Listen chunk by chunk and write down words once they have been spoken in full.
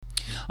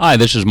Hi,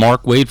 this is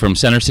Mark Wade from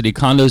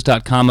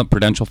CenterCityCondos.com at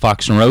Prudential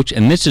Fox and Roach,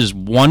 and this is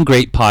one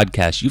great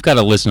podcast. You've got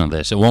to listen to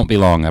this. It won't be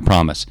long, I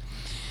promise.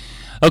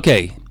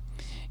 Okay,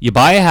 you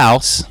buy a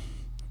house.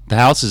 The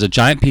house is a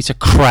giant piece of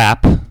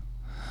crap.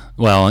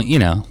 Well,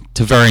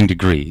 to varying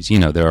degrees.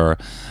 There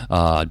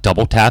are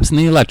double taps in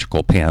the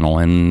electrical panel,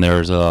 and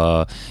there's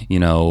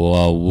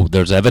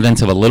there's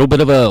evidence of a little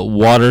bit of a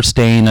water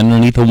stain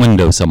underneath a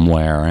window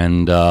somewhere,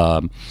 and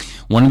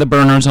one of the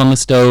burners on the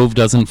stove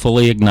doesn't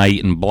fully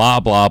ignite, and blah,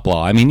 blah,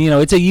 blah. I mean,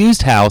 it's a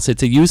used house.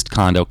 It's a used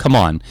condo. Come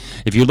on.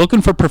 If you're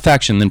looking for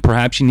perfection, then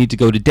perhaps you need to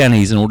go to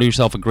Denny's and order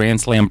yourself a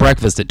Grand Slam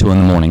breakfast at 2 in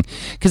the morning,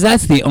 because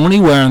that's the only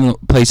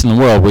place in the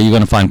world where you're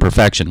going to find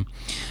perfection.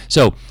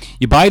 So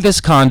you buy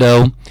this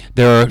condo.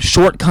 There are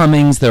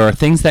shortcomings. There are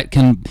things that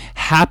can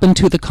happen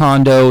to the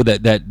condo,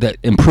 that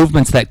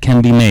improvements that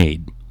can be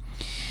made.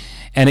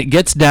 And it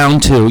gets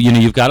down to,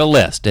 you've got a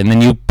list, and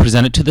then you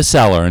present it to the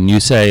seller, and you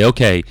say,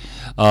 okay,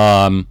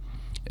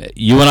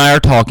 you and I are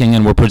talking,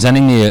 and we're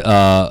presenting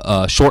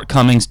the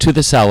shortcomings to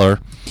the seller,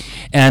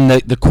 and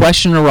the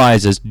question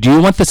arises, do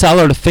you want the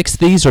seller to fix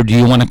these, or do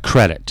you want a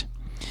credit?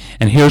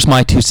 And here's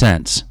my 2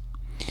 cents.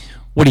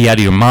 What, are you out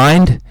of your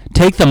mind?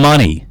 Take the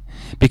money.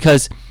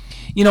 Because,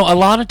 a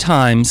lot of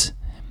times,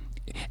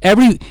 there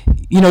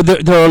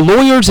are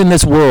lawyers in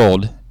this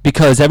world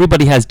because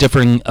everybody has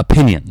differing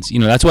opinions.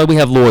 That's why we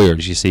have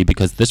lawyers, you see,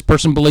 because this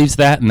person believes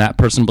that and that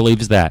person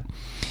believes that.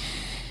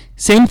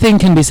 Same thing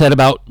can be said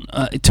about,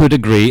 to a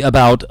degree,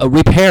 about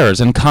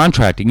repairs and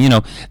contracting. You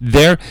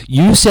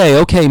say,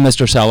 okay,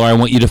 Mr. Seller, I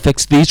want you to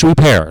fix these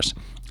repairs.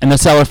 And the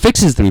seller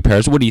fixes the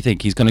repairs. What do you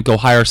think? He's going to go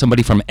hire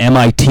somebody from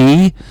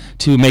MIT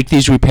to make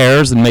these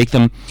repairs and make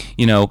them,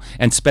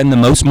 and spend the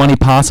most money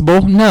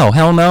possible? No,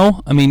 hell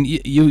no. I mean,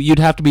 you'd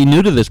have to be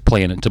new to this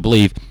planet to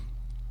believe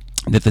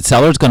that the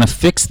seller is going to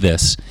fix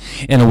this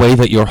in a way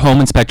that your home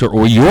inspector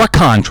or your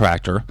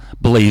contractor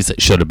believes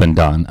it should have been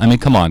done. I mean,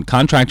 come on.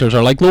 Contractors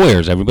are like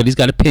lawyers. Everybody's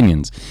got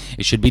opinions.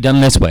 It should be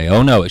done this way.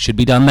 Oh, no, it should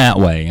be done that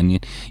way.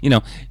 And,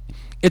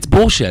 it's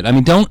bullshit. I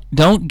mean,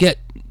 don't get...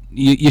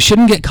 You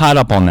shouldn't get caught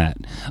up on that.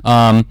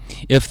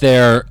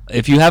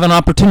 If you have an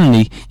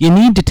opportunity, you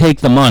need to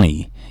take the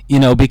money,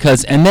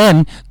 and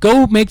then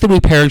go make the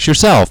repairs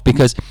yourself,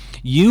 because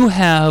you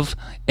have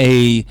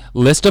a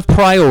list of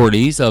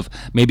priorities of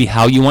maybe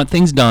how you want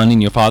things done,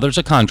 and your father's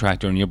a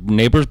contractor, and your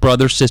neighbor's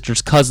brother,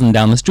 sister's cousin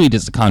down the street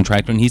is a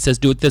contractor, and he says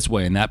do it this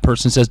way, and that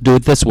person says do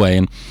it this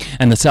way,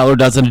 and the seller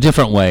does it a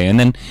different way, and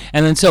then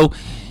so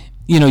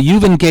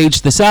you've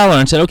engaged the seller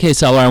and said, okay,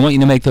 seller, I want you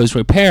to make those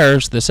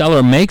repairs. The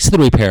seller makes the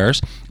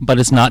repairs, but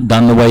it's not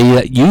done the way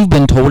that you've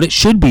been told it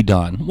should be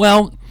done.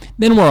 Well,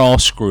 then we're all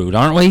screwed,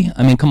 aren't we?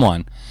 I mean, come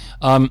on.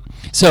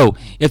 So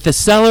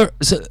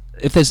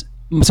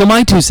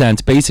my 2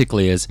 cents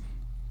basically is,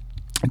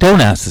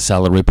 don't ask the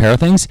seller to repair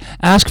things.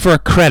 Ask for a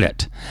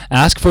credit.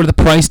 Ask for the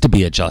price to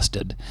be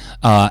adjusted.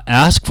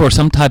 Ask for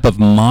some type of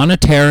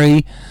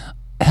monetary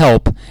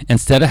help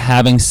instead of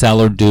having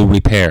seller do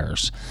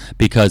repairs,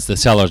 because the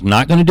seller's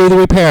not going to do the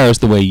repairs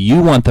the way you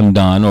want them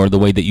done, or the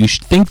way that you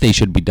think they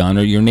should be done,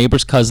 or your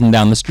neighbor's cousin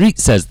down the street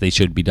says they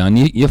should be done.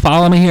 You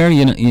follow me here?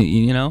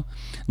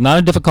 Not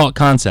a difficult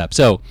concept.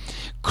 So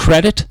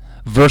credit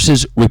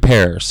versus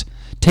repairs.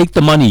 Take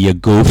the money, you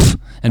goof,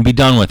 and be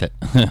done with it.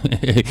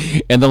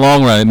 In the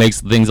long run, it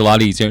makes things a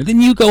lot easier. Then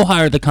you go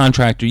hire the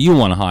contractor you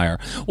want to hire.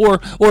 Or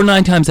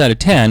 9 times out of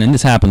 10, and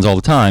this happens all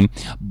the time,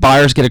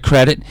 buyers get a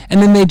credit,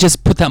 and then they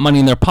just put that money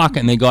in their pocket,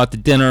 and they go out to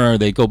dinner, or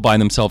they go buy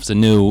themselves a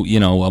new,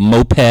 a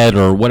moped,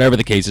 or whatever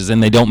the case is,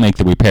 and they don't make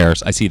the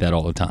repairs. I see that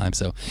all the time.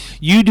 So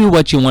you do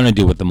what you want to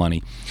do with the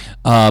money.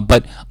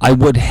 But I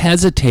would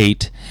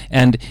hesitate,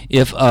 and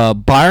if a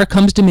buyer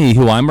comes to me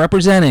who I'm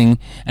representing,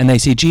 and they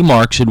say, gee,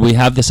 Mark, should we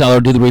have the seller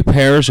do the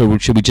repairs, or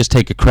should we just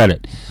take a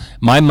credit?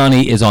 My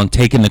money is on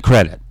taking the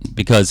credit,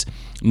 because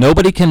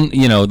nobody can,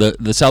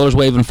 the seller's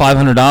waving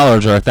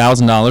 $500 or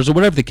 $1,000 or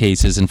whatever the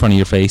case is in front of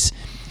your face.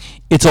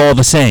 It's all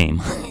the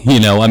same.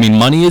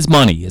 Money is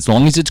money. As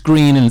long as it's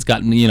green and it's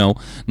got,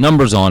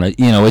 numbers on it,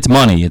 it's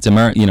money. It's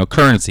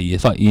currency.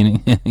 So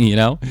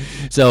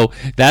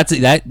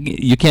that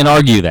you can't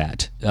argue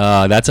that.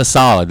 That's a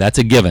solid. That's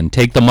a given.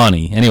 Take the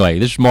money. Anyway,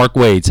 this is Mark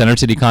Wade,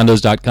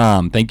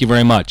 CenterCityCondos.com. Thank you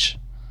very much.